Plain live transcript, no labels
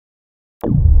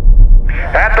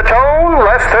At the tone,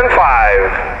 less than 5.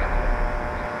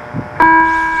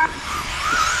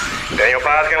 Daniel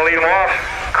Paz going to lead him off.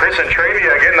 Chris and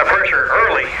Travia getting the pressure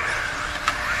early.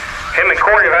 Him and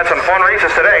Corey have had some fun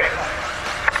races today.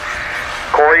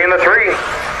 Corey in the 3.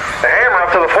 The Hammer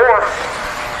up to the 4.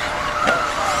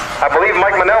 I believe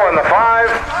Mike Manella in the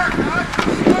 5.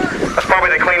 That's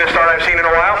probably the cleanest start I've seen in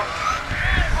a while.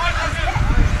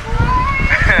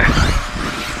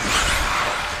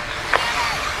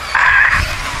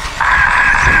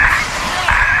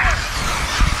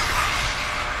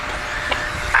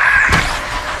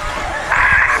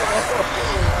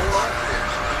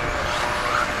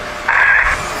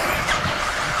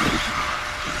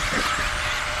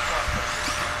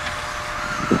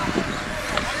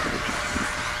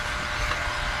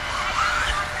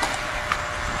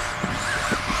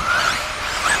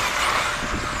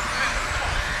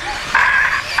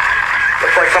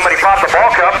 Somebody popped the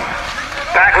ball cup.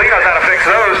 Pac Lee knows how to fix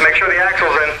those. Make sure the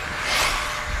axle's in.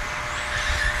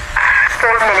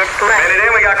 4 minutes left. Minute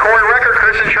in, we got Corey Record,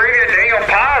 Chris and Travia, Daniel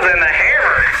Paz, and the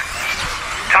Hammer.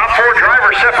 Top 4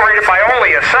 drivers separated by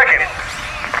only a second.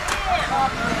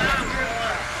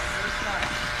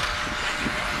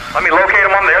 Let me locate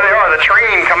them on there. They are. The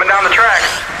train coming down the track.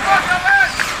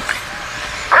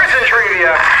 Chris and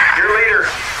Travia, your leader.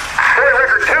 Corey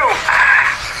Record 2.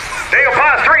 Daniel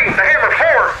Paz 3, the Hammer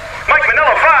 4, Mike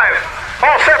Manella 5,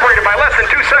 all separated by less than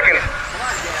 2 seconds.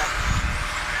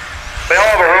 They all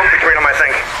have a rope between them, I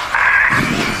think.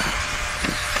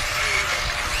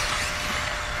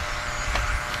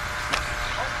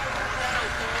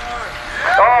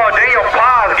 Oh, Daniel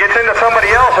Paz gets into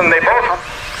somebody else and they both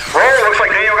roll. Looks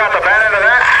like Daniel got the bad end of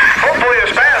that. Hopefully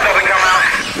the spaz doesn't come out.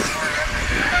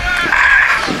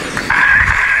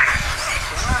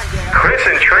 Chris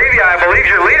and Travia, I believe,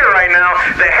 your leader right now.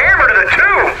 The Hammer to the 2.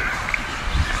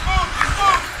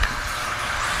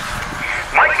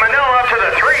 Mike Manella up to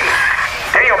the 3.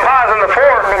 Daniel Paz in the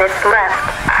 4. 4 minutes left.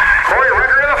 Corey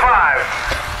Record in the 5.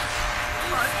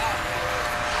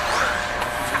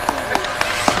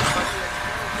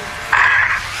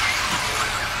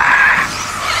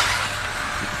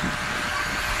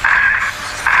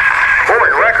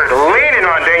 Corey Record leaning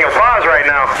on Daniel Paz right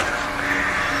now.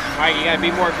 All right, you got to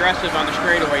be more aggressive on the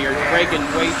straightaway. You're braking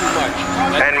way too much.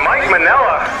 And Mike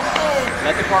Manella.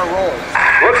 Let the car roll.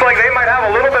 Looks like they might have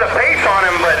a little bit of pace on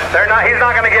him, but they're not. He's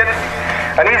not going to get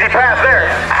an easy pass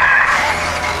there.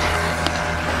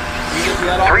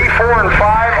 3, 4, and 5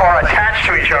 are attached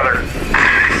to each other.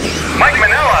 Mike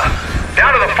Manella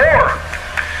down to the 4.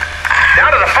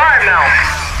 Down to the 5 now.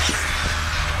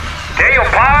 Daniel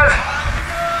Paz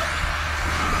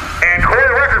and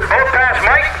Corey Record both past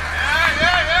Mike.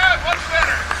 What's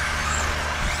better?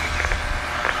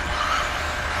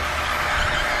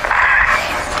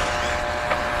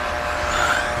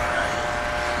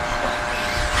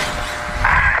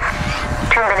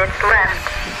 Minutes left.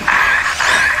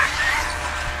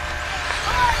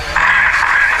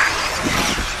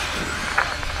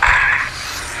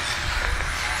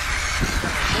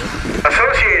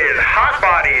 Associated, Hot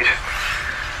Bodies,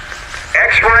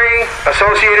 X-Ray,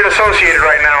 Associated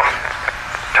right now.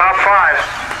 Top 5.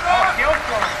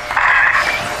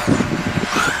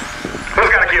 Who's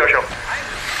got a Kyosho?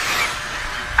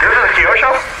 Yours is a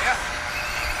Kyosho? Yeah.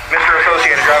 Mr.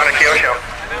 Associated driving a Kyosho.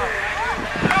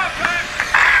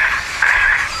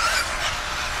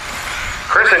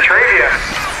 Chris and Travia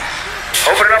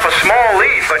opening up a small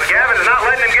lead, but Gavin's not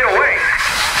letting him get away.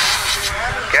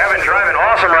 Gavin driving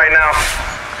awesome right now.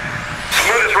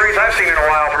 Smoothest race I've seen in a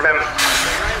while from him.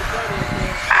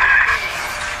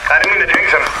 I didn't mean to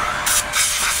jinx him.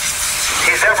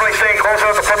 He's definitely staying close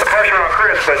enough to put the pressure on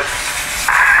Chris, but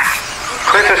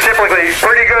Chris is typically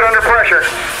pretty good under pressure.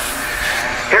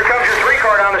 Here comes your 3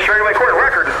 car down the straightaway, Corey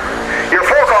Record. Your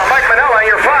 4 car, Mike Manella,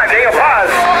 and your 5, Daniel Paz.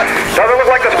 Doesn't look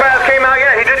like the spaz came out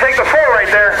yet. He did take the 4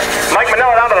 right there. Mike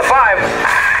Manella down to the 5.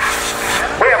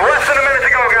 We have less than a minute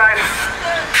to go, guys.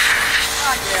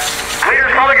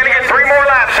 Leader's probably going to get 3 more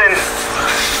laps in.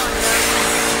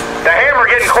 The Hammer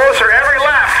getting closer every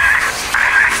lap.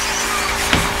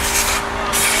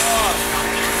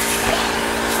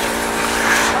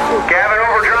 Gavin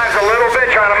overdrives a little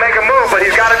bit trying to make a move, but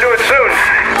he's got to do it soon.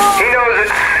 He knows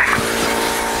it.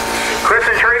 Chris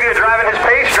and Travia driving his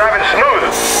pace, driving smooth.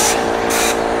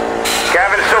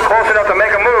 Gavin's still close enough to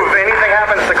make a move. Anything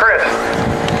happens to Chris.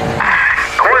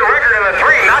 Corey Record in the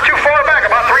 3, not too far back,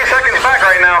 about 3 seconds back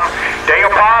right now.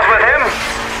 Daniel Paz with him.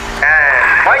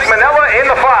 And Mike Manella in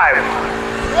the 5.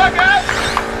 Look out!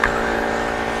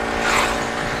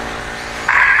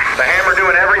 The Hammer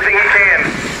doing everything he can.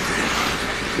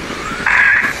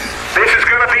 This is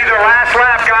going to be their last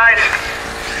lap, guys.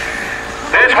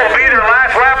 This will be their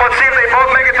last lap. Let's see if they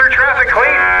both make it through traffic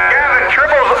clean. Gavin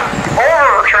triples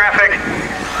over traffic,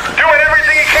 doing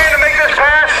everything he can to make this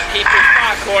pass. Keep your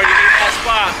spot, Corey. You need that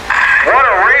spot. What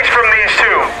a race from these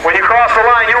two. When you cross the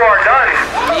line, you are done.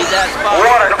 You need that spot.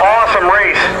 What an awesome